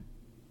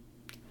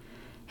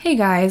Hey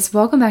guys,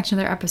 welcome back to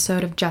another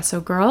episode of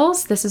Gesso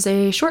Girls. This is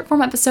a short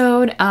form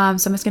episode, so I'm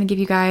just going to give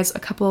you guys a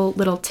couple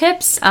little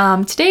tips.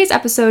 Today's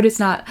episode is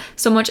not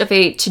so much of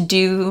a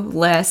to-do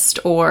list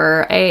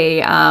or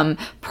a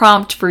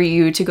prompt for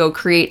you to go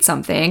create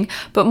something,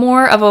 but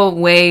more of a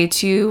way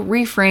to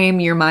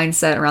reframe your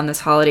mindset around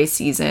this holiday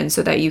season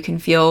so that you can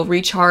feel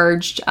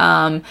recharged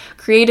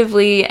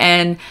creatively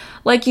and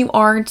like you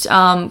aren't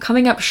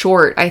coming up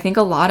short. I think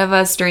a lot of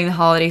us during the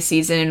holiday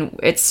season,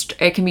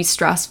 it can be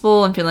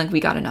stressful and feeling like we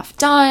got enough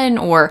done,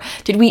 or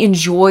did we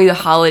enjoy the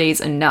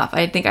holidays enough?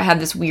 I think I have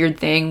this weird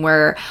thing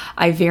where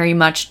I very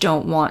much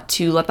don't want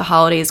to let the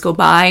holidays go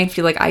by and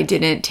feel like I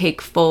didn't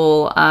take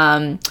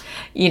fully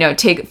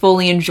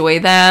enjoy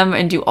them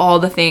and do all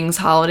the things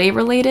holiday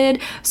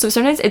related. So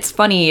sometimes it's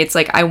funny. It's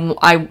like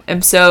I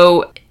am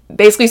so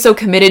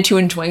committed to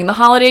enjoying the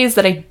holidays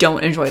that I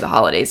don't enjoy the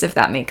holidays, if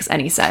that makes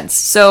any sense.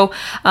 So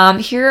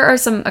here are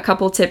a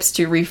couple tips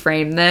to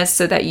reframe this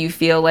so that you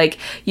feel like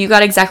you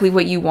got exactly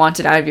what you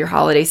wanted out of your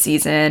holiday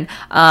season,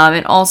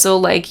 and also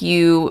like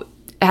you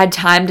had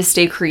time to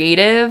stay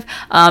creative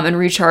and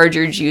recharge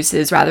your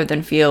juices rather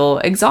than feel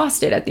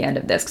exhausted at the end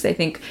of this, because I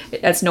think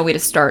that's no way to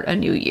start a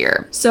new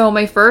year. So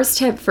my first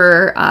tip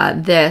for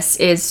this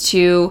is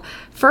to,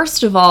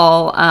 first of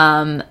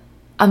all,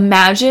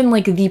 imagine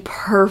like the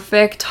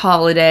perfect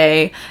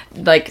holiday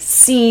like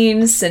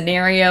scene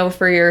scenario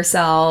for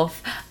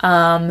yourself.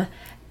 And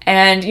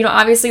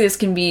obviously this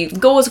can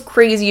go as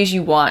crazy as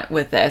you want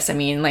with this. I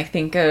mean, like,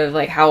 think of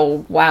like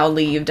how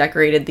wildly you've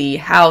decorated the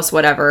house,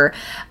 whatever.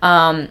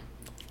 And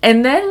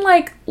then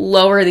like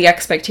lower the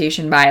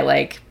expectation by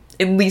like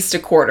at least a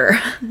quarter.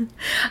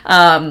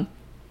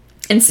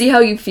 And see how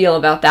you feel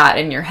about that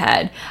in your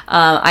head.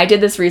 I did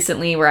this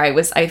recently where I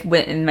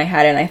went in my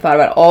head and I thought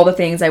about all the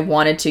things I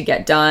wanted to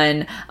get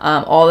done,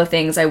 all the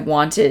things I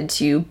wanted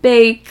to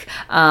bake,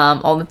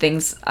 all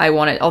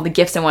the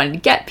gifts I wanted to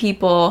get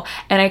people,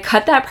 and I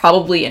cut that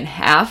probably in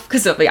half,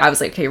 because I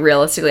was like, okay,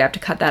 realistically I have to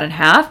cut that in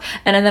half.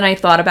 And then I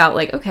thought about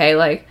like, okay,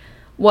 like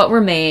what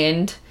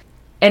remained,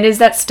 and is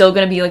that still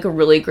going to be like a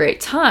really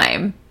great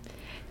time?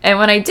 And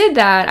when I did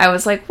that, I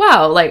was like,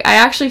 wow, like I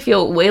actually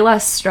feel way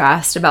less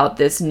stressed about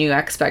this new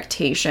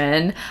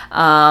expectation.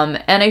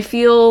 And I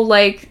feel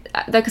like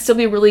that could still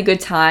be a really good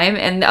time.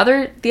 And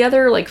the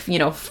other like,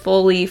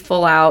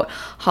 full out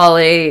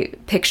holiday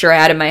picture I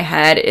had in my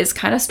head is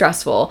kind of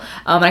stressful.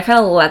 And I kind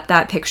of let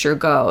that picture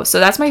go. So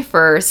that's my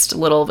first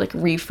little like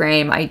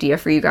reframe idea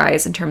for you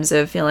guys in terms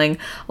of feeling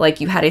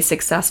like you had a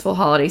successful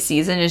holiday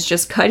season, is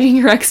just cutting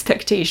your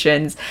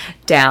expectations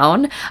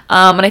down.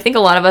 And I think a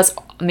lot of us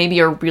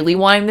maybe are really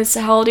wanting this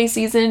holiday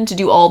season to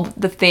do all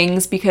the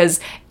things because,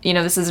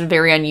 this is a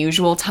very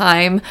unusual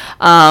time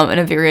and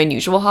a very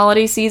unusual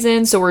holiday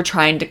season. So we're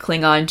trying to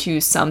cling on to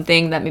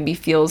something that maybe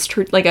feels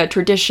like a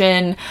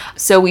tradition.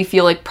 So we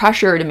feel like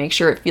pressure to make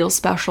sure it feels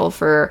special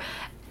for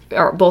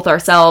both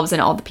ourselves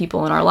and all the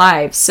people in our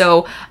lives.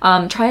 So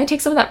try to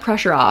take some of that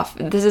pressure off.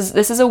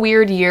 This is a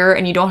weird year,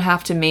 and you don't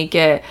have to make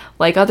it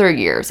like other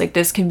years. Like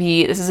this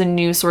is a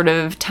new sort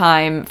of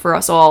time for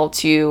us all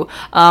to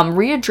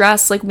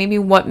readdress like maybe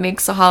what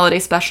makes a holiday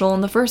special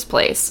in the first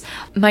place.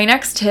 My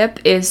next tip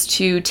is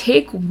to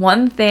take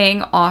one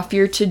thing off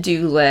your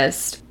to-do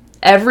list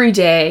every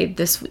day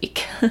this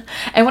week.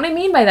 And what I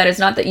mean by that is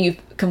not that you've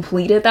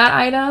completed that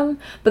item,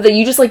 but that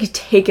you just like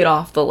take it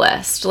off the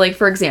list. Like,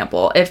 for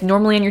example, if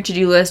normally on your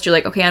to-do list you're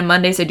like, okay, on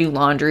Mondays I do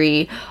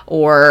laundry,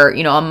 or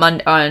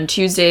on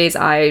Tuesdays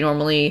I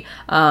normally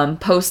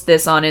post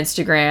this on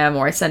Instagram,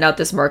 or I send out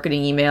this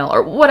marketing email,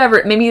 or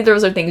whatever. Maybe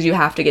those are things you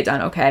have to get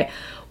done. Okay,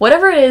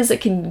 whatever it is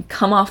that can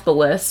come off the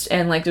list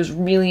and like there's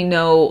really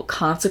no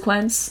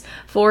consequence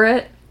for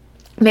it.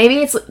 Maybe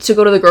it's to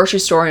go to the grocery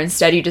store and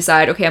instead you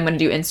decide, okay, I'm going to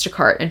do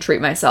Instacart and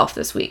treat myself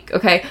this week.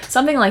 Okay,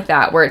 something like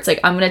that, where it's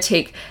like, I'm going to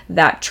take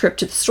that trip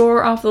to the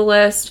store off the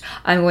list.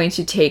 I'm going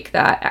to take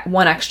that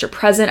one extra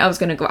present I was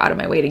going to go out of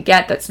my way to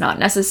get that's not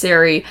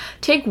necessary.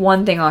 Take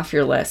one thing off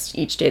your list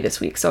each day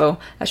this week. So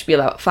that should be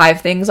about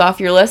 5 things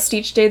off your list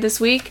each day this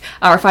week,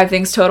 or 5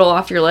 things total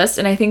off your list.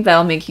 And I think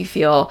that'll make you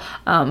feel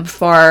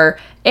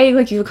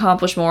like you've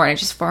accomplished more, and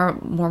it's just far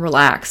more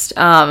relaxed.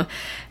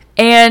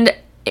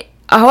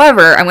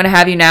 However, I'm going to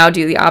have you now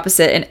do the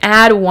opposite and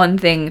add one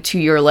thing to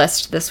your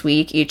list this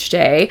week, each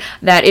day,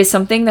 that is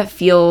something that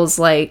feels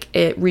like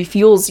it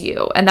refuels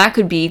you. And that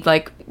could be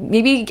like,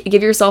 maybe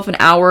give yourself an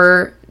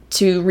hour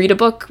to read a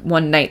book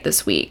one night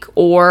this week,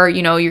 or,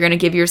 you're going to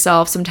give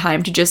yourself some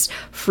time to just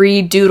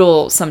free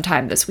doodle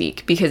sometime this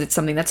week because it's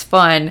something that's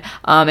fun,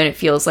 and it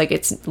feels like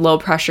it's low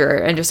pressure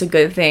and just a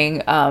good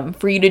thing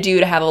for you to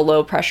do, to have a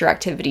low pressure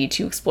activity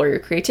to explore your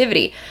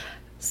creativity.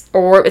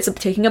 Or it's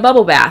taking a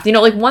bubble bath,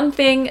 like one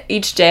thing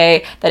each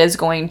day that is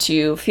going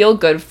to feel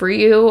good for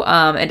you.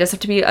 It doesn't have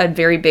to be a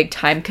very big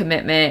time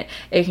commitment.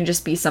 It can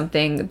just be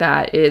something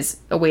that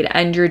is a way to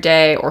end your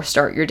day or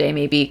start your day,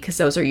 maybe, because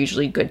those are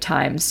usually good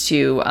times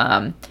to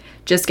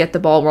just get the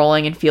ball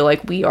rolling and feel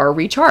like we are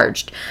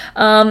recharged.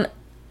 The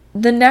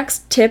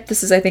next tip,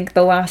 this is I think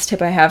the last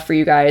tip I have for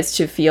you guys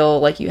to feel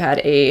like you had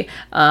a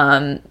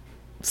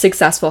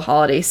successful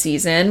holiday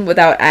season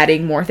without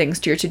adding more things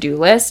to your to-do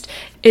list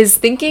is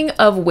thinking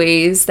of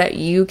ways that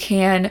you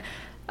can,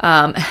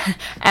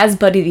 as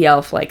Buddy the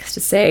Elf likes to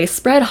say,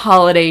 spread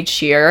holiday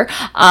cheer.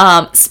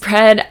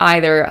 Spread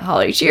either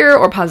holiday cheer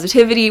or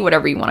positivity,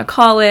 whatever you want to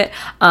call it,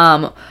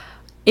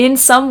 in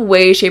some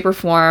way, shape, or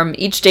form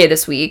each day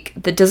this week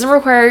that doesn't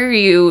require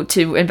you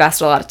to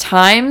invest a lot of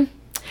time.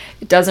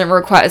 It doesn't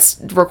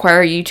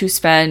require you to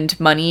spend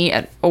money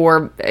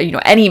or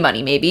any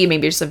money, maybe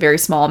just a very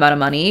small amount of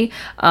money,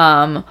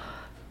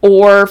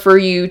 or for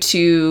you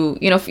to,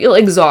 feel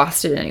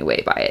exhausted in any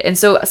way by it. And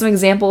so some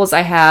examples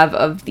I have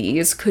of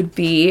these could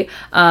be,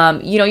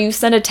 you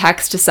send a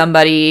text to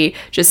somebody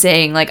just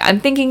saying, like, I'm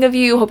thinking of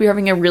you, hope you're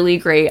having a really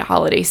great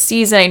holiday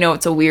season. I know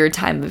it's a weird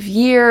time of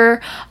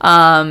year.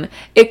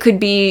 It could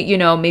be,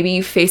 maybe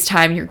you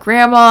FaceTime your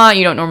grandma.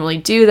 You don't normally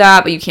do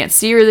that, but you can't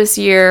see her this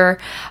year.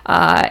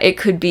 It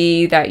could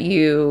be that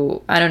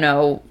you,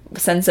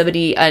 send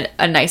somebody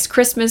a nice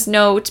Christmas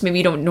note. Maybe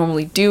you don't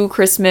normally do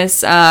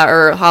Christmas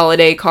or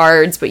holiday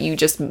cards, but you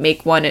just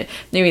make one.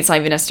 Maybe it's not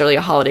even necessarily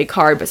a holiday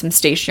card, but some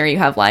stationery you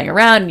have lying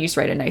around, and you just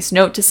write a nice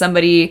note to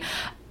somebody.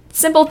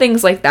 Simple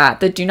things like that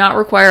do not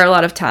require a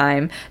lot of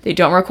time. They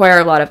don't require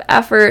a lot of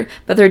effort,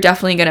 but they're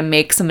definitely going to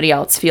make somebody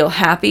else feel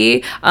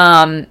happy,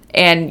 and,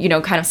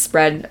 kind of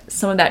spread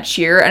some of that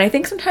cheer. And I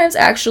think sometimes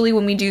actually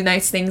when we do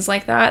nice things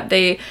like that,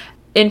 they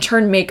in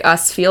turn make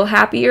us feel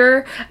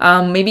happier,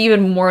 maybe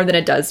even more than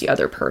it does the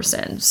other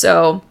person.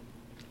 So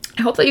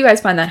I hope that you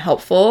guys find that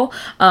helpful.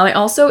 I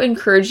also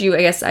encourage you,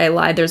 I guess I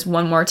lied, there's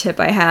one more tip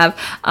I have.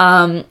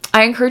 I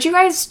encourage you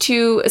guys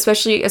to,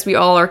 especially as we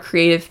all are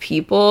creative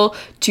people,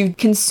 to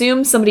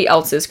consume somebody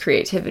else's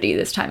creativity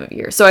this time of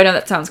year. So I know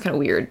that sounds kind of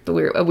weird, but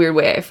a weird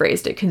way I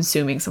phrased it,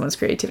 consuming someone's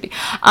creativity.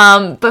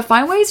 But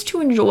find ways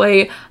to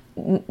enjoy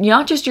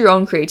not just your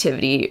own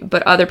creativity,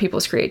 but other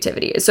people's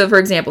creativity. So for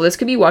example, this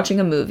could be watching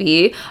a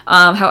movie.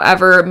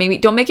 However, maybe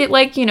don't make it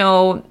like,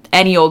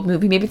 any old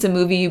movie. Maybe it's a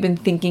movie you've been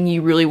thinking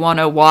you really want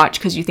to watch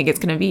because you think it's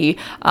going to be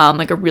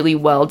like a really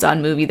well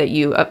done movie that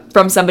you,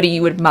 from somebody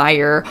you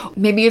admire.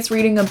 Maybe it's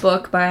reading a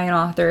book by an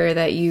author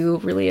that you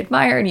really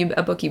admire and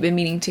a book you've been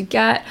meaning to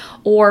get.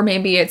 Or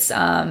maybe it's,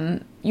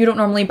 you don't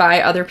normally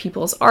buy other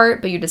people's art,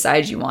 but you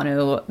decide you want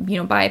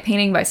to, buy a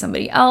painting by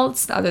somebody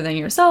else other than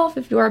yourself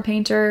if you are a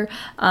painter.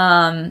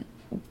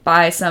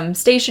 Buy some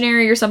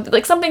stationery or something,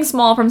 like something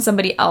small from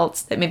somebody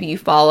else that maybe you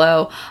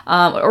follow,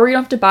 or you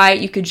don't have to buy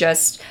it. You could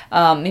just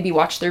maybe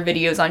watch their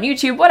videos on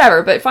YouTube,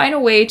 whatever, but find a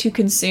way to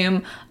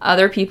consume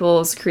other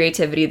people's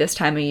creativity this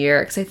time of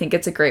year, because I think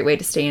it's a great way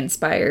to stay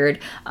inspired,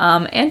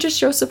 and just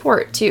show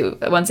support too.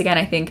 Once again,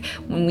 I think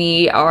when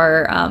we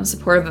are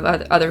supportive of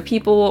other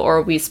people,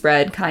 or we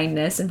spread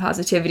kindness and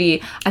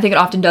positivity, I think it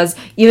often does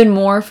even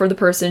more for the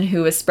person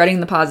who is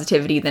spreading the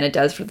positivity than it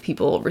does for the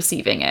people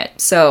receiving it.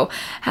 So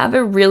have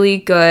a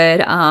really good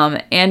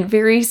and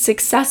very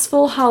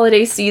successful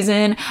holiday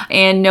season,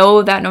 and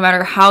know that no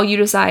matter how you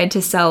decide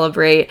to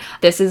celebrate,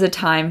 this is a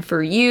time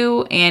for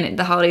you, and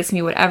the holidays can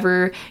be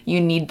whatever you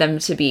need them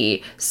to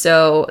be.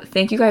 So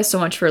thank you guys so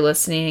much for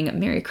listening.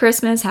 Merry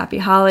Christmas, happy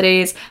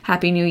holidays,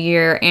 happy new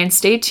year, and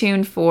stay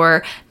tuned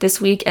for this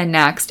week and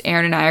next.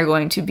 Erin and I are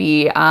going to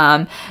be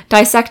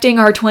dissecting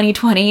our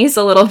 2020s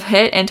a little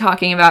bit and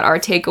talking about our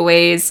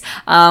takeaways,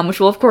 which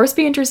will of course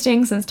be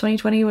interesting since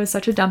 2020 was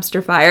such a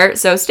dumpster fire.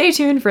 So stay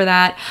tuned for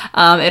that.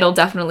 It'll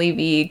definitely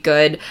be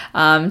good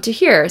to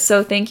hear.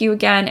 So thank you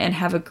again, and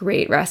have a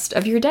great rest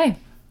of your day.